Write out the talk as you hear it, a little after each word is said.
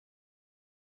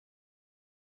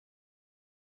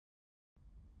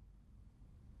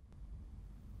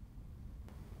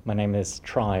My name is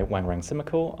Tri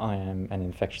Wangrangsimakul. I am an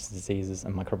infectious diseases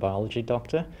and microbiology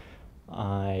doctor.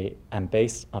 I am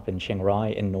based up in Chiang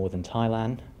Rai in northern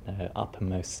Thailand,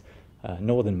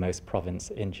 northernmost province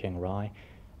in Chiang Rai,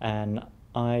 and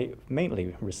I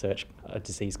mainly research a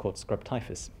disease called scrub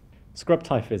typhus. Scrub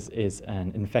typhus is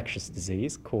an infectious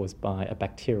disease caused by a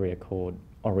bacteria called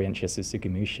Orientia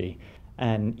tsutsukimoshi,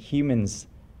 and humans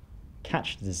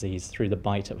catch the disease through the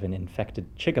bite of an infected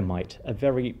chicken mite, a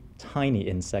very tiny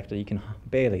insect that you can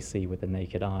barely see with the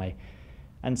naked eye.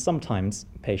 And sometimes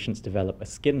patients develop a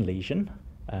skin lesion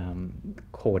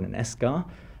called an eschar,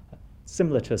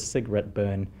 similar to a cigarette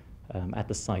burn at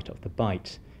the site of the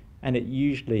bite. And it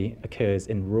usually occurs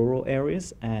in rural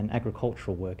areas, and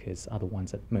agricultural workers are the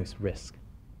ones at most risk.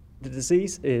 The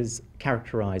disease is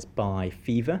characterized by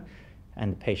fever,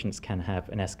 and the patients can have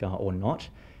an eschar or not.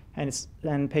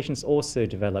 And patients also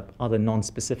develop other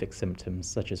non-specific symptoms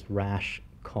such as rash,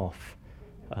 cough,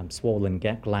 swollen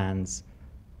glands,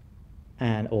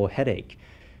 or headache.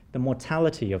 The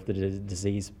mortality of the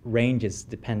disease ranges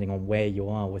depending on where you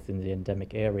are within the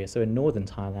endemic area. So in northern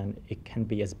Thailand, it can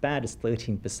be as bad as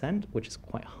 13%, which is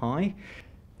quite high.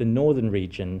 The northern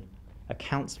region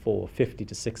accounts for 50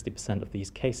 to 60% of these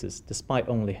cases, despite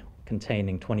only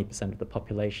containing 20% of the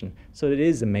population. So it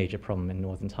is a major problem in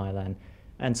northern Thailand.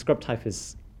 And scrub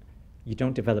typhus, you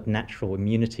don't develop natural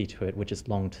immunity to it, which is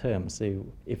long-term. So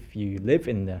if you live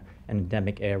in an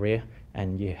endemic area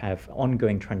and you have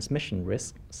ongoing transmission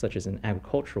risk, such as in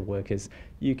agricultural workers,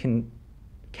 you can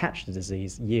catch the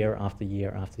disease year after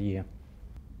year after year.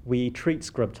 We treat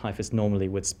scrub typhus normally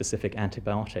with specific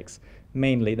antibiotics,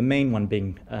 mainly the main one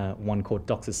being one called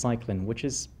doxycycline, which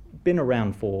has been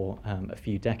around for a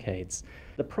few decades.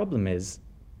 The problem is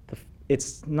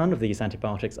none of these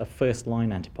antibiotics are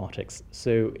first-line antibiotics.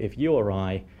 So if you or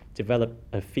I develop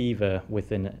a fever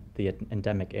within the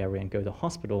endemic area and go to the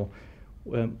hospital,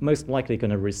 we're most likely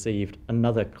going to receive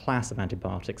another class of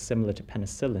antibiotics similar to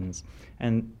penicillins.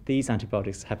 And these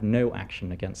antibiotics have no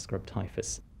action against scrub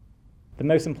typhus. The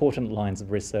most important lines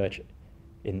of research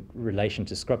in relation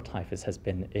to scrub typhus has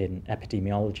been in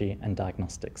epidemiology and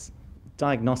diagnostics.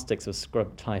 Diagnostics of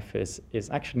scrub typhus is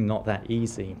actually not that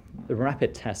easy. The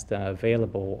rapid tests that are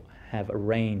available have a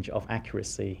range of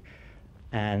accuracy,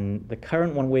 and the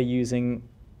current one we're using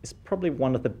is probably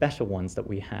one of the better ones that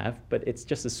we have, but it's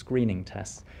just a screening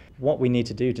test. What we need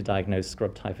to do to diagnose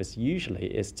scrub typhus usually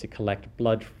is to collect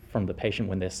blood from the patient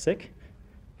when they're sick,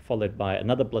 followed by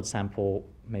another blood sample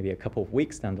maybe a couple of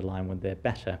weeks down the line when they're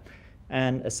better,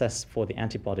 and assess for the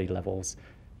antibody levels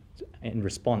in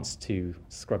response to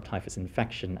scrub typhus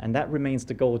infection. And that remains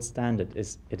the gold standard.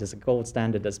 It is a gold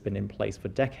standard that's been in place for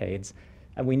decades,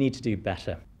 and we need to do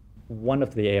better. One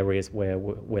of the areas where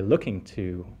we're looking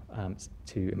to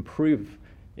improve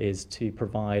is to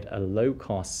provide a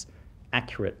low-cost,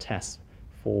 accurate test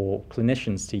for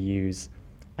clinicians to use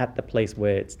at the place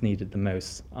where it's needed the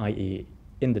most, i.e.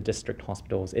 in the district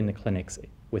hospitals, in the clinics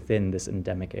within this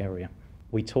endemic area.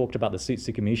 We talked about the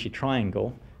Tsutsukimoshi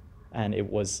triangle, and it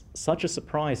was such a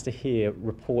surprise to hear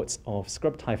reports of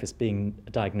scrub typhus being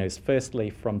diagnosed firstly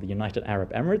from the United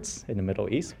Arab Emirates in the Middle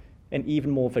East, and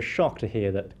even more of a shock to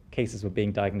hear that cases were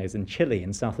being diagnosed in Chile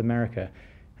in South America.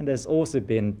 And there's also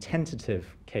been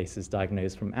tentative cases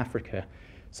diagnosed from Africa.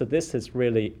 So this has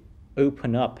really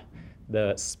opened up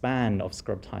the span of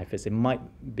scrub typhus. It might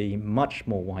be much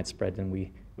more widespread than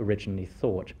we originally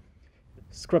thought.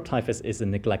 Scrub typhus is a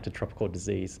neglected tropical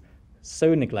disease.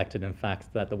 So neglected, in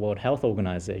fact, that the World Health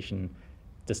Organization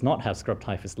does not have scrub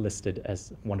typhus listed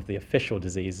as one of the official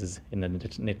diseases in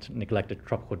the neglected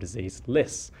tropical disease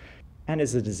lists, and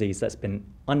is a disease that's been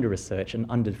under-researched and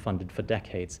underfunded for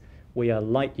decades. We are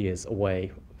light years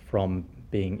away from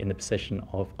being in the position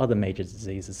of other major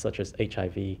diseases such as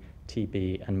HIV,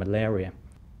 TB, and malaria.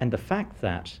 And the fact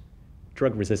that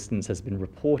drug resistance has been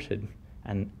reported,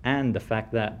 and the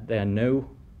fact that there are no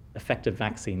effective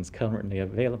vaccines currently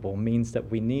available, means that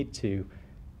we need to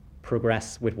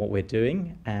progress with what we're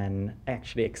doing and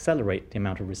actually accelerate the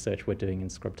amount of research we're doing in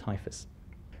scrub typhus.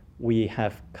 We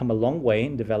have come a long way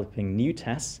in developing new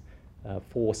tests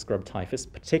for scrub typhus,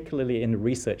 particularly in the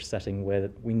research setting where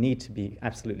we need to be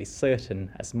absolutely certain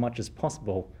as much as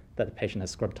possible that the patient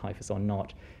has scrub typhus or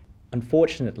not.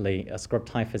 Unfortunately, a scrub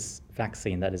typhus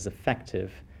vaccine that is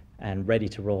effective and ready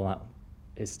to roll out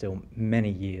is still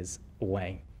many years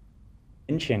away.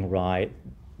 In Chiang Rai,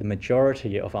 the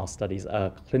majority of our studies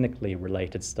are clinically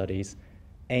related studies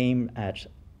aimed at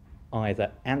either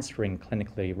answering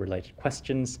clinically related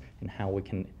questions and how we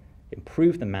can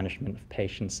improve the management of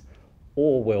patients,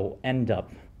 or will end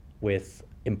up with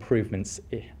improvements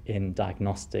in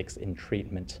diagnostics, in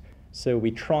treatment. So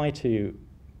we try to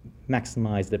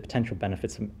maximize the potential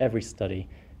benefits from every study,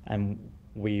 and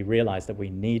we realize that we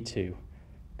need to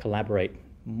collaborate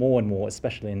more and more,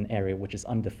 especially in an area which is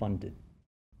underfunded.